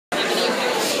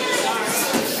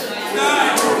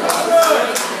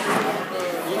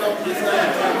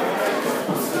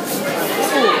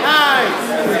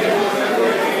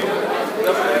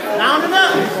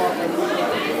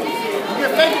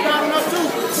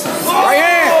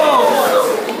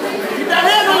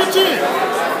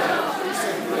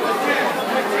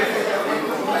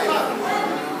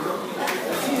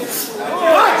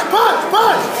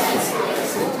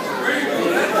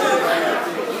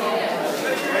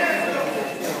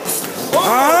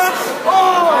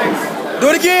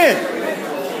it again.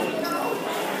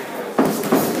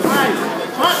 Nice.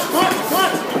 Punch.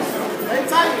 Hey,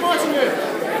 tight punch in here.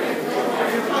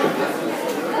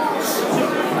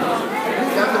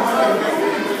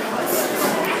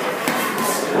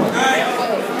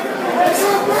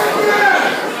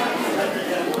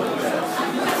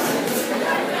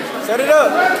 Set it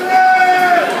up.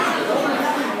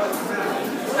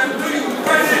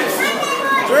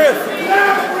 Drift.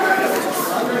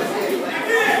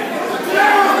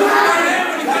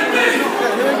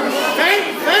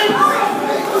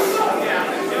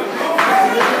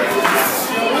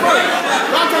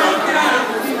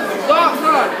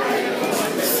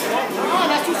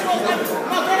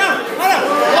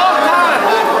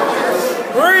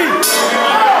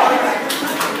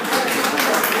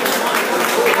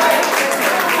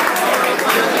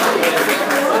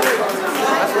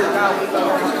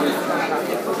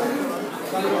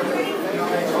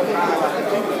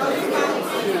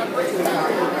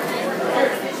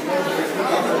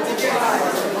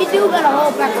 You do got a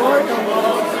whole pack of work on.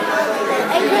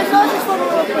 Hey Chris, hold this for me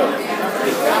real quick.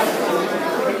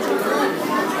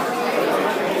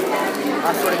 I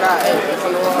swear to God, hey, it's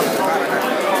on the wall.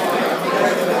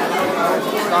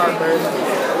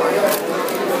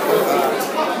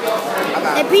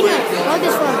 Hey Peanut, hold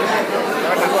this for me.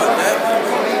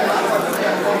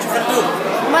 What you finna do?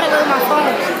 I'm about to go to my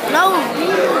phone. No. You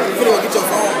finna go get your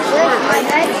phone? Yes, my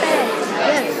iPad.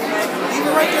 Yes. Leave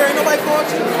it right there, ain't nobody called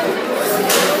you.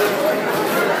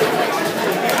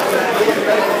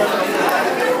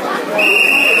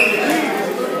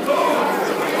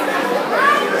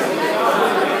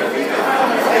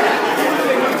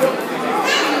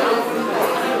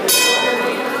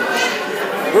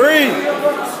 Breathe.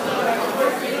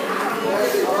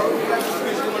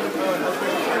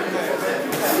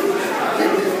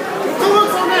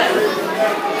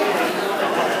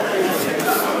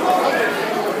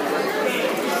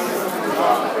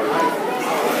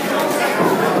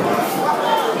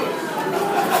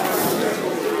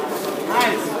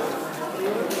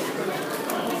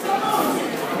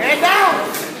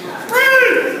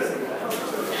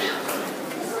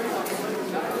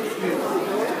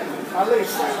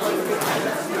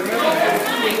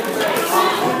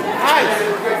 Nice.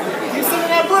 Keep sitting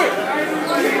that brick.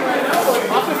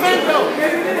 Off the fence though.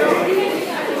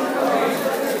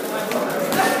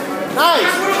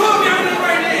 Nice.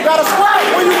 You gotta squat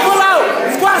when you pull out.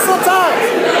 Squat sometimes.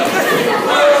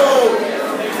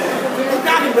 You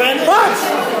got it, Brandon. Punch.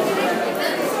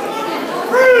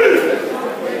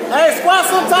 Hey, squat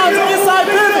sometimes. Inside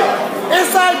pivot.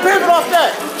 Inside pivot off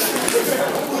that.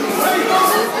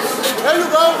 There you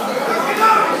go.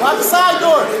 Watch the side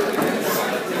door.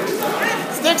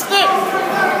 Stick.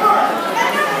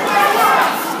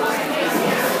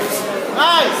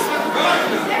 Nice.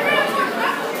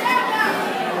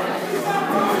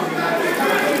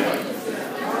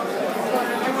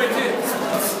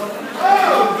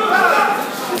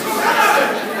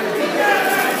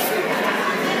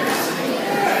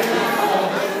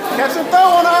 Catch and throw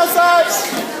on the outside.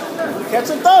 Catch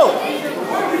and throw.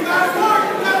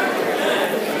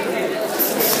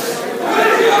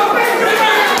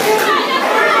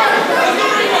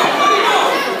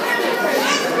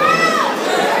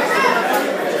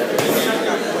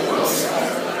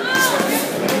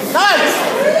 Nice!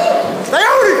 Stay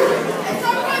on it!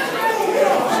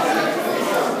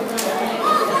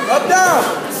 Up, down!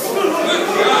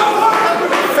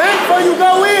 Fake before you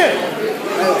go in!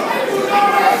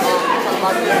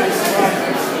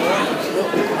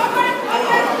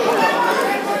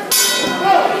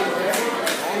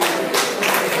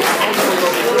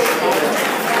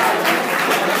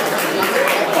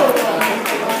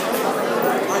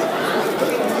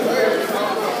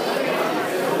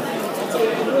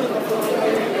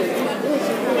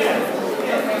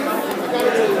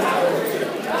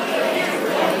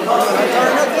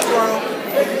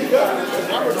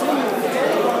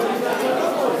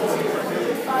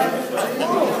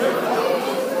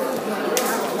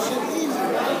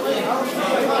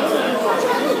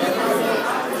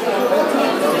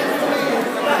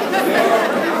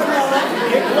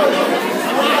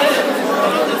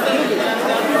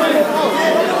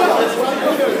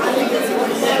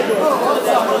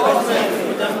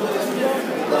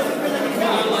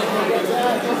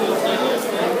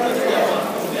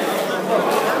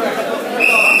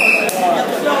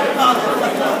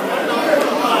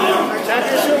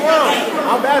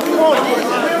 How bad you want it?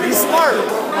 Be smart.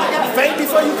 Fake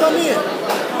before you come in.